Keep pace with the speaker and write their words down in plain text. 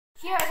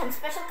some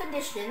special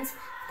conditions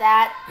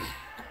that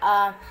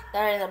are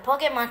in the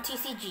Pokémon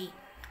TCG.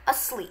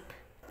 Asleep.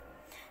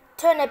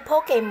 Turn a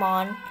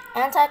Pokémon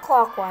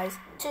anti-clockwise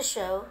to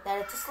show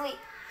that it's asleep.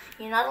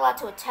 You're not allowed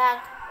to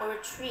attack or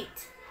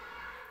retreat.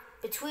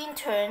 Between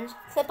turns,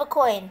 flip a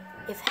coin.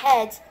 If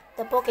heads,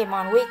 the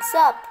Pokémon wakes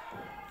up.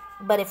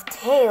 But if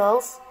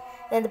tails,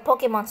 then the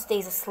Pokémon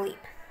stays asleep.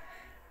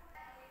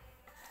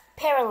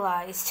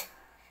 Paralyzed.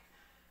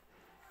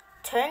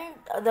 Turn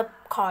the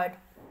card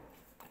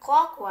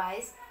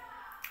clockwise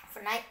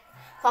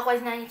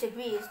clockwise 90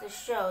 degrees to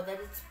show that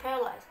it's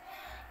paralyzed.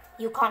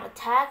 You can't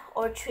attack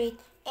or retreat,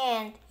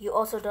 and you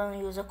also don't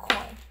use a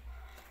coin.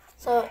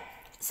 So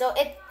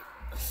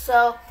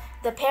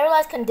the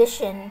paralyzed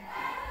condition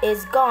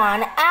is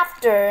gone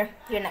after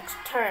your next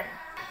turn.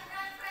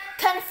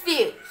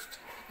 Confused.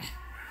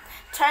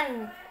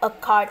 Turn a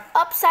card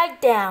upside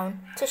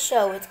down to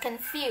show it's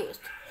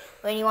confused.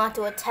 When you want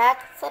to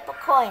attack, flip a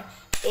coin.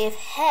 If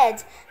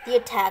heads, the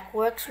attack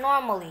works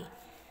normally.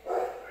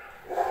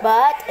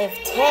 But if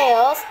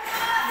tails,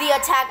 the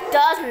attack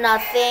does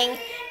nothing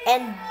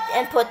and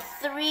put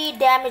 3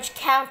 damage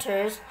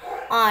counters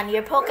on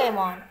your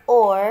Pokémon,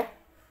 or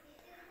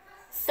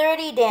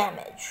 30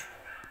 damage.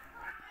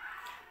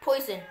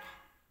 Poison.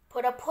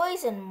 Put a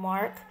poison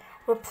mark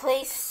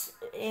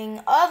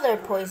replacing other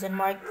poison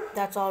mark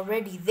that's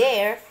already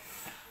there,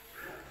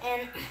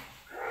 and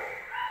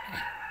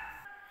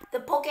the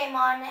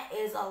Pokémon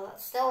is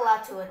still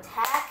allowed to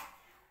attack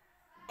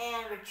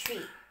and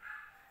retreat,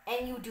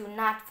 and you do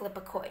not flip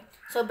a coin.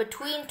 So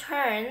between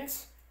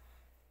turns,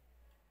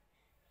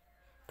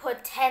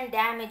 put 10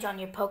 damage on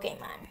your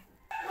Pokémon.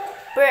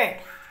 Burn.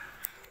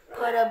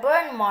 Put a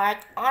burn mark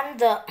on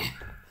the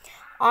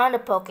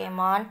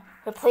Pokémon,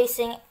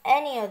 replacing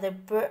any other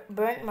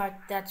burn mark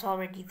that's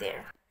already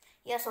there.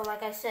 Yeah, so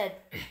like I said,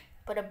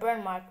 put a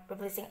burn mark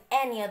replacing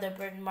any other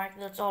burn mark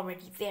that's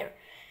already there.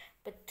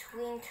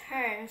 Between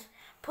turns,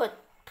 put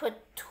 20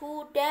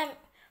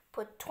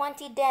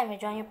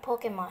 damage on your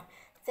Pokémon.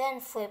 Then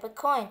flip a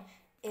coin.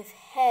 If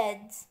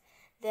heads,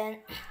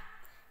 your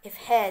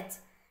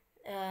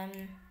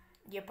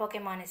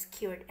Pokémon is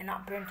cured and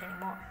not burnt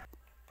anymore.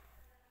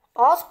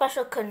 All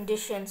special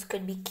conditions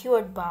could be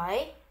cured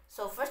by.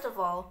 So first of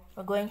all,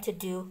 we're going to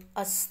do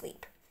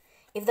asleep.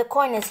 If the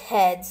coin is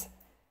heads,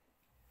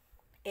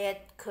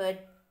 it could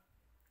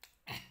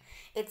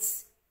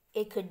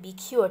be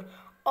cured.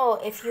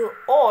 If you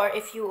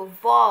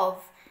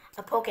evolve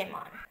a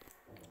Pokémon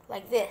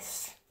like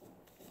this.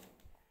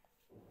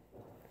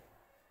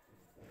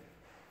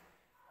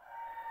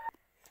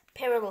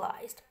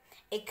 Paralyzed.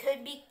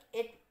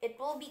 It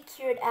will be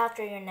cured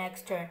after your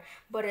next turn,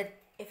 but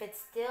if it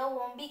still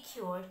won't be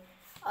cured,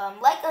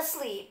 like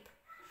asleep,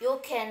 you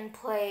can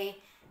play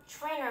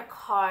trainer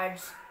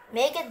cards,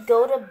 make it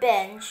go to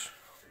bench,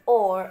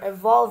 or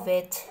evolve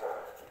it.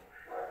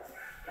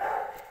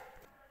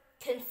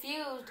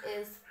 Confused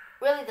is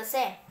really the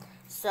same.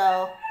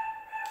 So,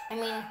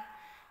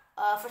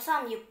 for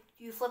some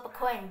you flip a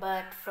coin,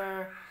 but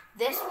for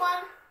this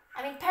one,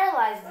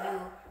 paralyzed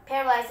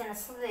and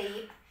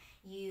asleep,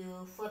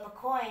 you flip a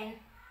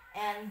coin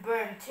and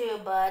burn too.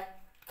 But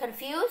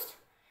confused,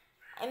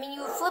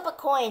 you flip a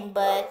coin,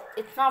 but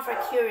it's not for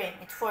curing,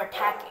 it's for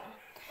attacking.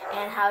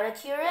 And how to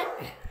cure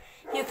it?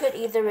 You could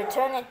either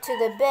return it to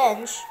the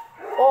bench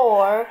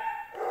or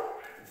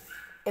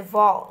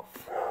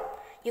evolve.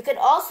 You could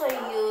also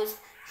use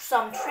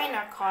some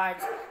trainer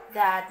cards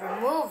that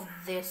remove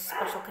this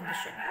special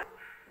condition.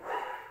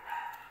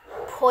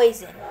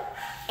 Poison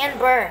and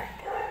burn.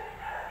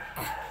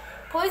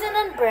 Poison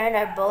and burn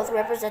are both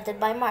represented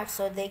by marks,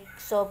 so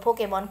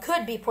Pokemon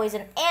could be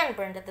poisoned and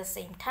burned at the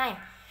same time.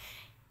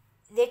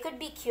 They could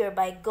be cured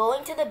by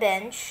going to the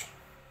bench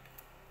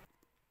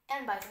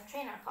and buy some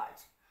trainer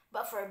cards.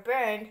 But for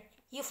burn,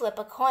 you flip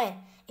a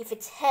coin. If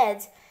it's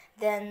heads,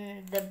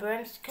 then the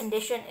burn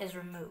condition is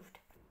removed.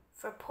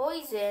 For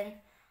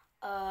poison,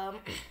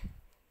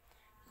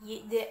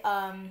 you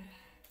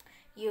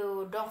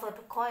don't flip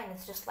a coin,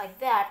 it's just like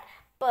that.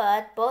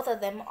 But both of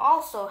them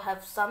also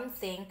have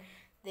something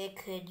they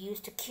could use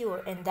to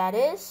cure, and that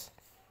is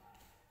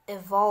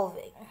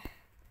evolving.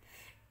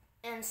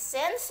 And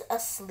since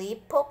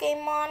asleep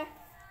Pokemon,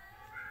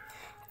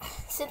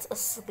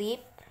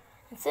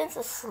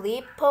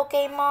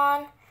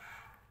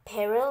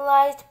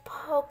 paralyzed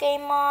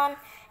Pokemon,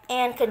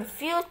 and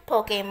confused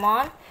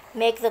Pokemon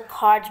make the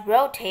cards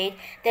rotate,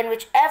 then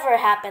whichever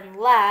happened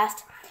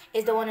last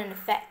is the one in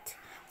effect.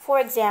 For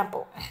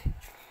example,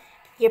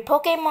 your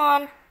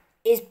Pokemon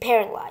is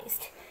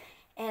paralyzed,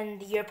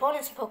 and your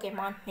opponent's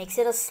Pokemon makes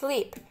it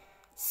asleep.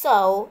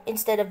 So,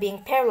 instead of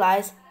being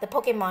paralyzed, the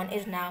Pokemon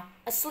is now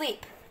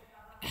asleep.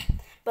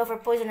 But for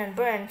poison and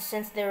burn,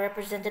 since they're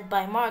represented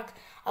by marks,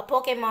 a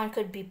Pokemon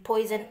could be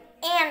poisoned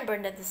and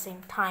burned at the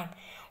same time,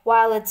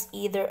 while it's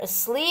either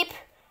asleep,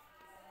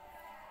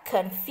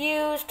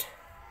 confused,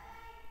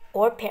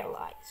 or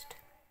paralyzed.